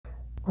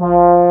Hi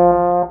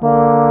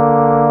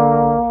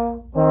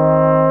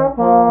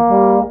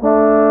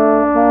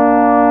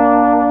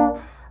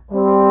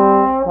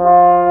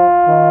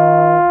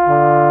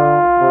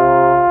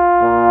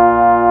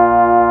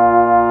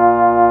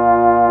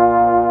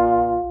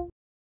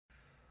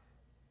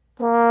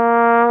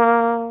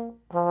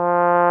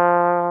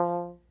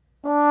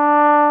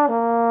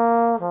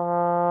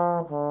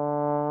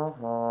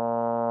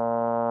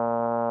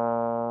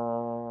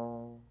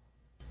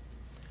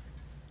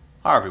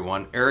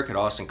everyone, Eric at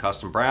Austin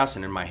Custom Brass,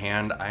 and in my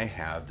hand I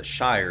have the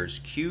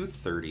Shires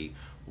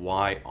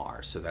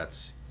Q30YR. So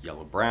that's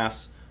yellow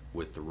brass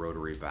with the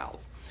rotary valve.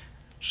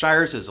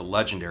 Shires is a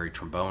legendary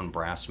trombone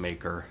brass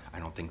maker. I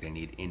don't think they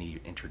need any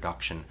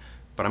introduction,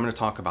 but I'm going to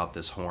talk about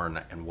this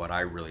horn and what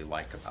I really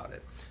like about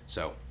it.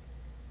 So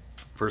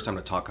first I'm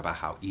going to talk about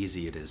how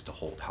easy it is to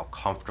hold, how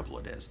comfortable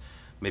it is.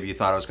 Maybe you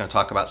thought I was going to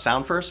talk about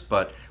sound first,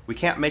 but we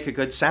can't make a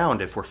good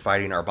sound if we're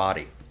fighting our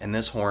body, and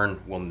this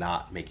horn will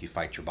not make you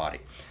fight your body.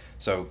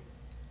 So, I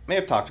may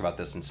have talked about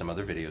this in some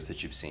other videos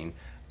that you've seen.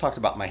 I talked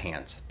about my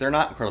hands. They're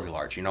not incredibly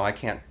large. You know, I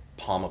can't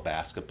palm a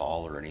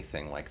basketball or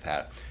anything like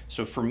that.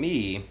 So for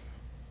me,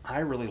 I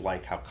really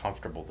like how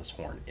comfortable this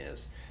horn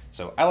is.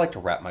 So I like to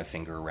wrap my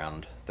finger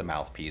around the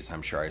mouthpiece.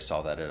 I'm sure I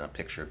saw that in a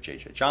picture of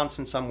J.J.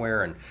 Johnson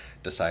somewhere and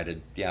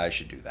decided, yeah, I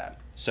should do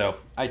that. So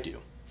I do.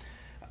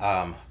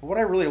 What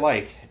I really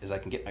like is I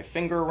can get my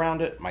finger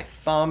around it. My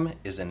thumb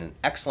is in an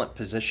excellent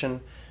position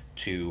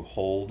to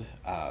hold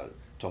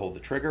the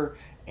trigger,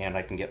 and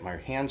I can get my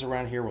hands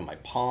around here when my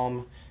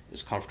palm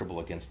is comfortable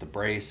against the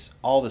brace.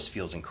 All this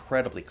feels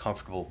incredibly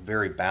comfortable,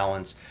 very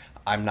balanced.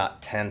 I'm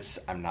not tense,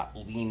 I'm not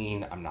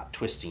leaning, I'm not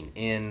twisting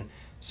in.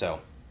 So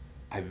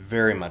I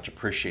very much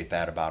appreciate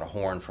that about a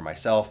horn for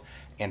myself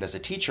and as a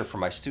teacher for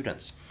my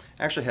students.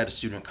 I actually had a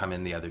student come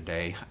in the other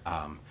day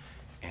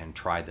and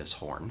try this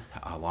horn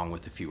along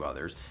with a few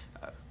others,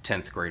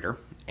 10th grader,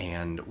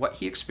 and what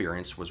he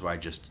experienced was what I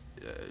just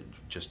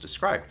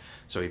described.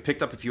 So he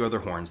picked up a few other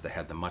horns that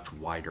had the much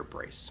wider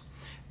brace,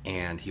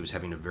 and he was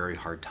having a very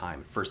hard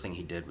time. First thing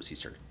he did was he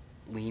started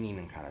leaning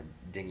and kind of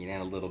digging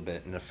in a little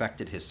bit, and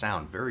affected his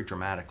sound very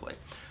dramatically.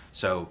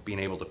 So being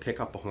able to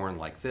pick up a horn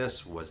like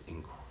this was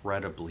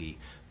incredibly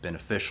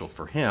beneficial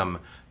for him,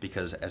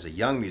 because as a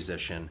young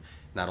musician,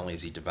 not only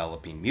is he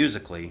developing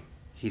musically,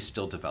 he's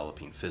still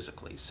developing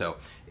physically. So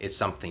it's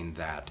something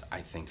that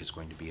I think is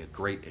going to be a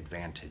great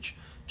advantage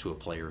to a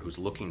player who's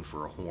looking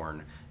for a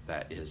horn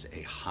that is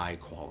a high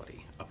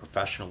quality, a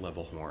professional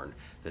level horn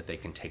that they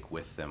can take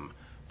with them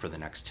for the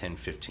next 10,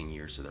 15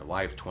 years of their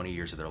life, 20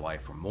 years of their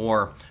life or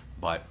more,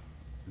 but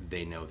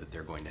they know that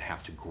they're going to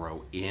have to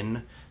grow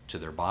in to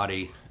their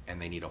body,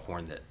 and they need a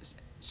horn that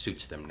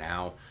suits them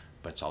now,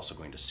 but it's also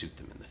going to suit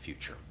them in the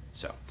future.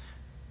 So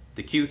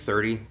the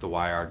Q30, the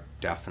YR,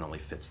 definitely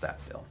fits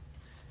that bill.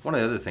 One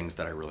of the other things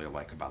that I really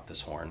like about this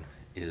horn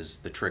is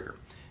the trigger.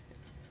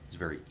 It's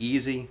very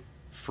easy,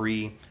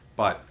 free,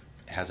 but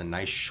it has a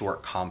nice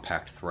short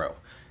compact throw,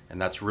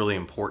 and that's really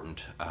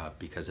important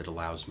because it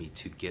allows me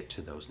to get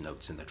to those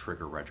notes in the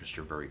trigger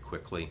register very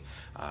quickly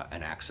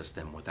and access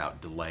them without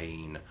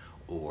delaying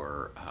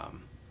or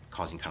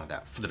causing kind of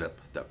that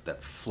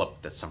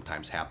flip that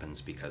sometimes happens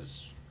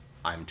because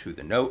I'm to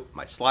the note,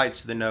 my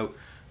slide's to the note,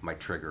 my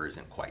trigger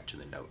isn't quite to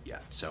the note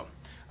yet. So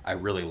I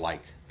really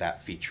like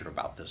that feature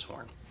about this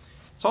horn.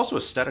 It's also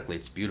aesthetically,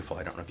 it's beautiful.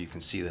 I don't know if you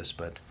can see this,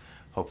 but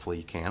hopefully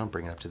you can. I'll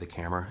bring it up to the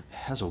camera. It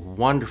has a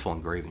wonderful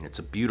engraving. It's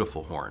a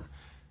beautiful horn.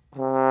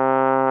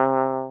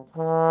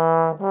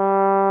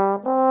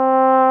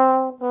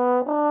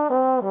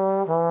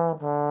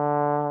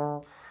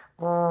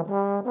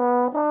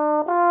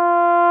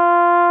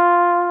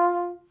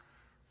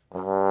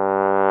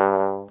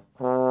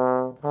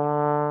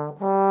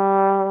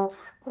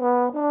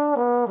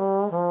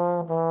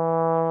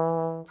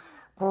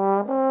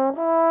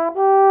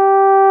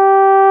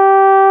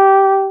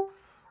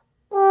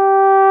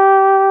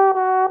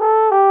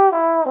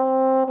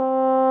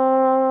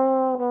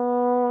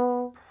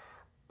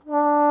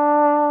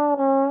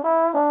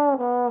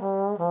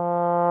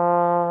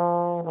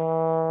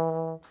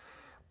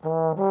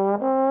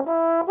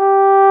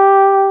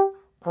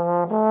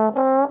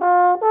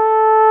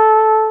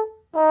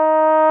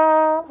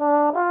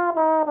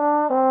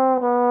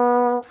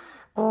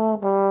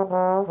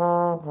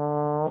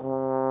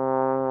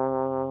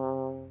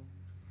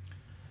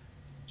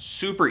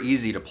 Super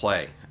easy to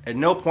play. At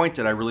no point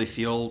did I really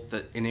feel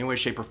that in any way,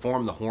 shape, or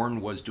form the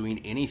horn was doing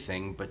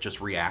anything but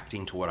just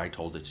reacting to what I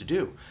told it to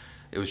do.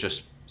 It was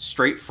just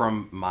straight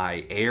from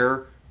my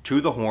air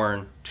to the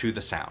horn to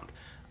the sound.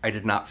 I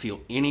did not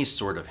feel any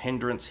sort of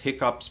hindrance,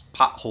 hiccups,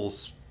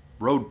 potholes,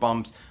 road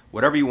bumps,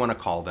 whatever you want to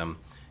call them.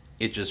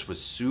 It just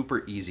was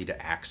super easy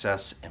to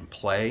access and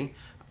play,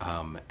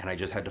 and I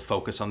just had to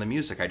focus on the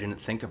music. I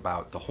didn't think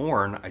about the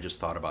horn, I just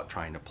thought about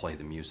trying to play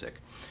the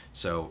music.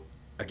 So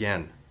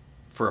again,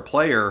 for a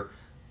player,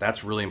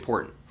 that's really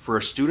important. For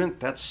a student,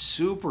 that's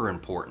super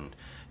important,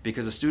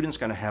 because a student's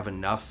going to have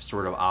enough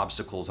sort of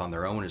obstacles on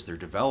their own as they're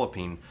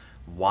developing.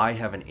 Why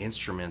have an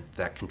instrument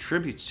that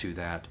contributes to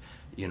that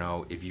You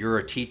know, if you're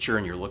a teacher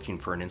and you're looking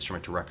for an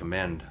instrument to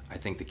recommend, I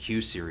think the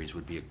Q series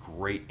would be a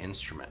great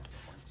instrument.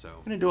 So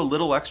I'm going to do a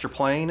little extra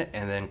playing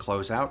and then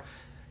close out.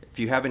 If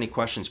you have any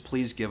questions,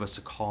 please give us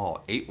a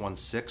call,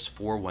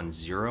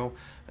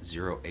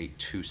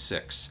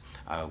 816-410-0826.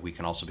 We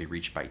can also be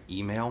reached by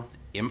email,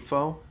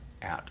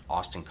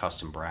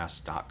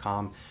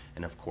 info@austincustombrass.com,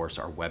 and of course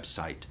our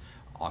website,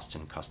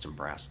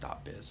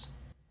 austincustombrass.biz.